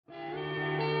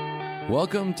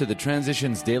Welcome to the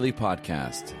Transitions Daily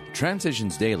podcast.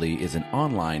 Transitions Daily is an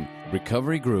online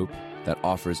recovery group that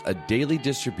offers a daily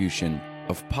distribution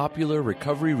of popular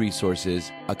recovery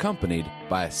resources accompanied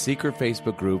by a secret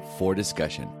Facebook group for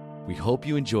discussion. We hope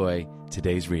you enjoy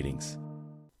today's readings.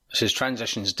 This is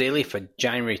Transitions Daily for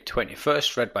January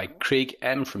 21st, read by Craig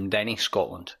M. from Denny,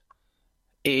 Scotland.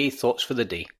 AA Thoughts for the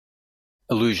Day.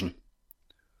 Illusion.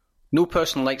 No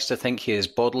person likes to think he is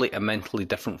bodily and mentally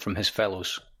different from his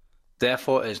fellows.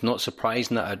 Therefore, it is not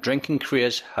surprising that our drinking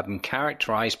careers have been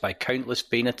characterised by countless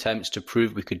vain attempts to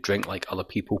prove we could drink like other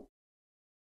people.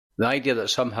 The idea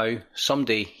that somehow,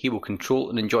 someday, he will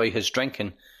control and enjoy his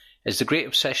drinking is the great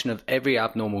obsession of every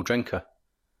abnormal drinker.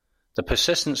 The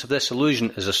persistence of this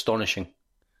illusion is astonishing.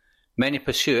 Many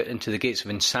pursue it into the gates of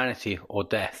insanity or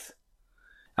death.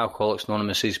 Alcoholics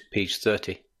Anonymous, page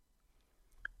 30.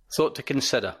 Thought to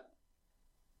consider.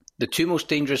 The two most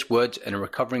dangerous words in a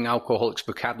recovering alcoholic's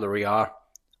vocabulary are,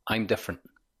 I'm different.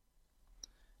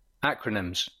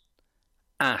 Acronyms.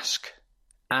 ASK,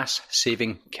 Ass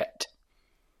Saving Kit.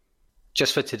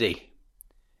 Just for today.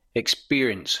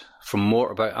 Experience from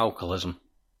More About Alcoholism.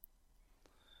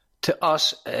 To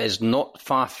us, it is not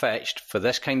far-fetched, for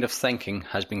this kind of thinking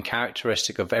has been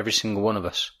characteristic of every single one of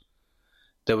us.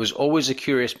 There was always a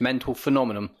curious mental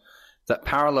phenomenon that,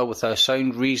 parallel with our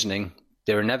sound reasoning,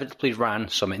 there inevitably ran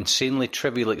some insanely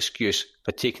trivial excuse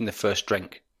for taking the first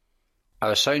drink.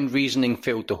 Our sound reasoning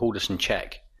failed to hold us in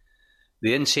check.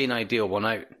 The insane idea won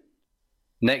out.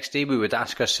 Next day we would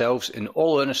ask ourselves in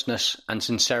all earnestness and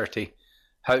sincerity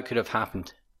how it could have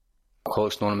happened.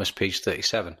 Alcoholics Anonymous, page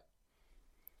 37.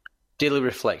 Daily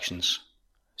Reflections.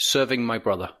 Serving my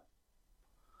brother.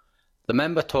 The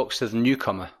member talks to the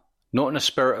newcomer, not in a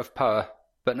spirit of power,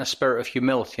 but in a spirit of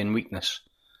humility and weakness.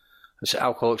 As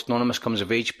Alcoholics Anonymous comes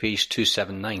of age, page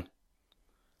 279.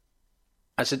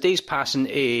 As the days pass in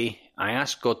AA, I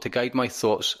ask God to guide my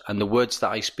thoughts and the words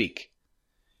that I speak.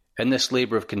 In this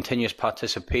labour of continuous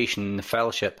participation in the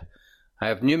fellowship, I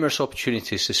have numerous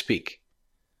opportunities to speak.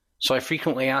 So I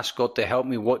frequently ask God to help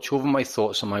me watch over my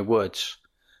thoughts and my words,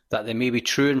 that they may be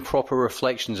true and proper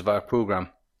reflections of our programme.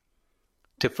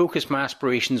 To focus my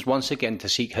aspirations once again to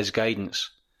seek His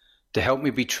guidance, to help me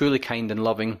be truly kind and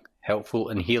loving, helpful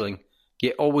and healing,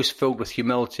 yet always filled with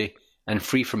humility and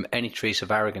free from any trace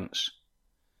of arrogance.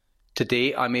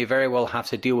 Today I may very well have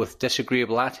to deal with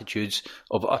disagreeable attitudes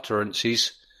of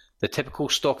utterances, the typical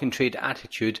stock in trade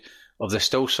attitude of the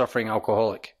still suffering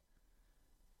alcoholic.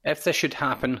 If this should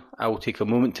happen, I will take a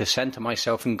moment to centre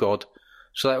myself in God,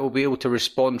 so that I will be able to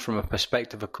respond from a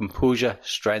perspective of composure,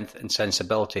 strength and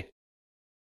sensibility.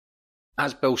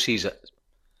 As Bill sees it,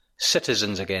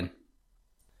 citizens again.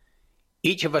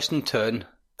 Each of us in turn,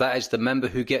 that is the member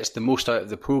who gets the most out of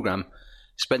the programme,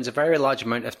 spends a very large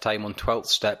amount of time on 12th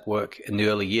step work in the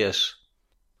early years.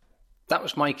 That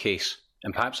was my case,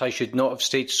 and perhaps I should not have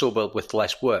stayed sober with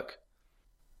less work.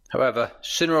 However,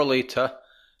 sooner or later,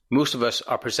 most of us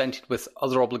are presented with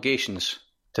other obligations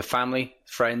to family,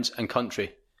 friends and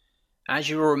country. As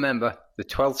you will remember, the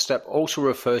 12th step also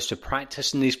refers to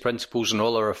practicing these principles in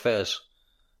all our affairs.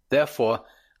 Therefore,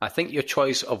 I think your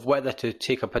choice of whether to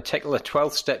take a particular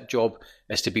 12th step job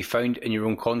is to be found in your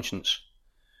own conscience.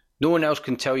 No one else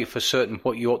can tell you for certain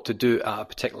what you ought to do at a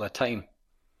particular time.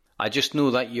 I just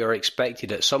know that you are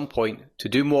expected at some point to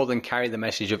do more than carry the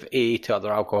message of AA to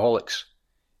other alcoholics.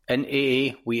 In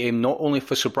AA, we aim not only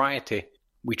for sobriety,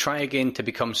 we try again to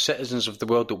become citizens of the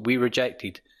world that we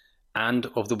rejected and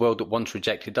of the world that once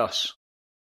rejected us.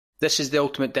 This is the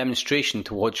ultimate demonstration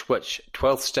towards which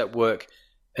 12th step work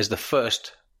is the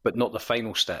first but not the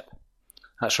final step.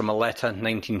 That's from a letter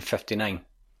 1959.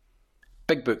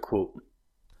 Big Book quote.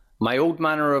 My old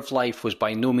manner of life was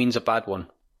by no means a bad one,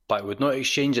 but I would not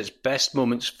exchange its best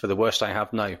moments for the worst I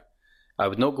have now. I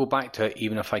would not go back to it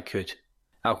even if I could.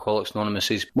 Alcoholics Anonymous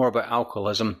says More About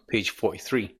Alcoholism, page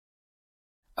 43.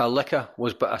 Our liquor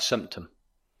was but a symptom.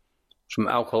 From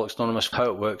Alcoholics Anonymous, How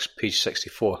It Works, page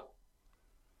 64.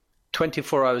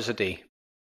 24 hours a day.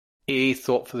 AA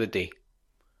Thought for the Day.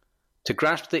 To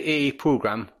grasp the AA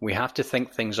programme, we have to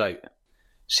think things out.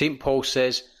 St. Paul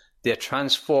says they are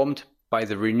transformed by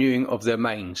the renewing of their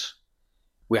minds.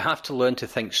 We have to learn to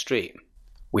think straight.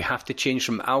 We have to change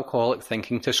from alcoholic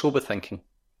thinking to sober thinking.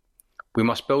 We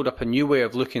must build up a new way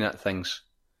of looking at things.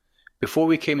 Before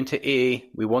we came into AA,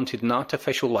 we wanted an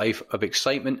artificial life of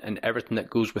excitement and everything that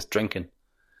goes with drinking.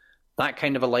 That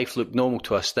kind of a life looked normal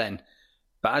to us then,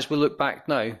 but as we look back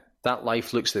now, that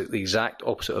life looks like the exact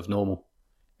opposite of normal.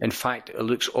 In fact, it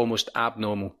looks almost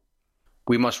abnormal.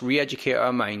 We must re-educate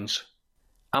our minds.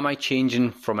 Am I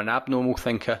changing from an abnormal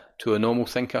thinker to a normal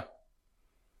thinker?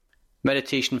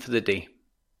 Meditation for the day.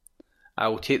 I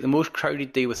will take the most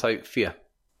crowded day without fear.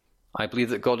 I believe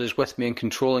that God is with me and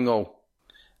controlling all.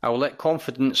 I will let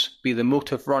confidence be the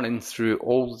motive running through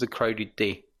all the crowded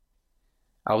day.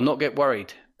 I will not get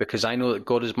worried because I know that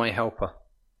God is my helper.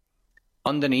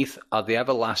 Underneath are the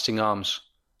everlasting arms.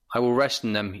 I will rest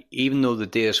in them even though the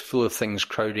day is full of things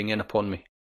crowding in upon me.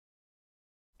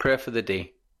 Prayer for the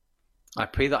day. I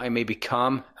pray that I may be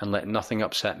calm and let nothing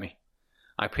upset me.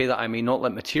 I pray that I may not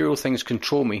let material things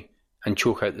control me and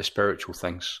choke out the spiritual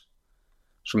things.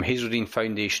 From Hazeldean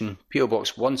Foundation, P.O.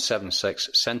 Box 176,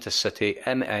 Centre City,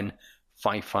 MN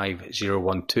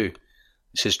 55012.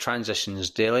 This is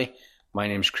Transitions Daily. My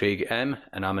name's Craig M.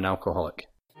 and I'm an alcoholic.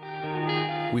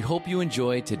 We hope you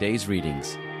enjoyed today's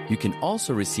readings. You can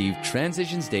also receive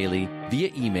Transitions Daily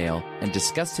via email and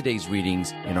discuss today's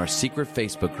readings in our secret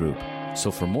Facebook group. So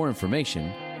for more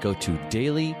information, go to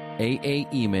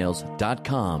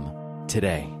dailyaaemails.com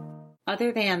today.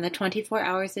 Other than the 24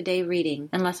 hours a day reading,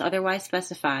 unless otherwise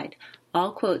specified,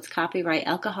 all quotes copyright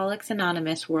Alcoholics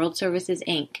Anonymous World Services,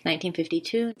 Inc.,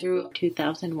 1952 through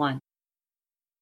 2001.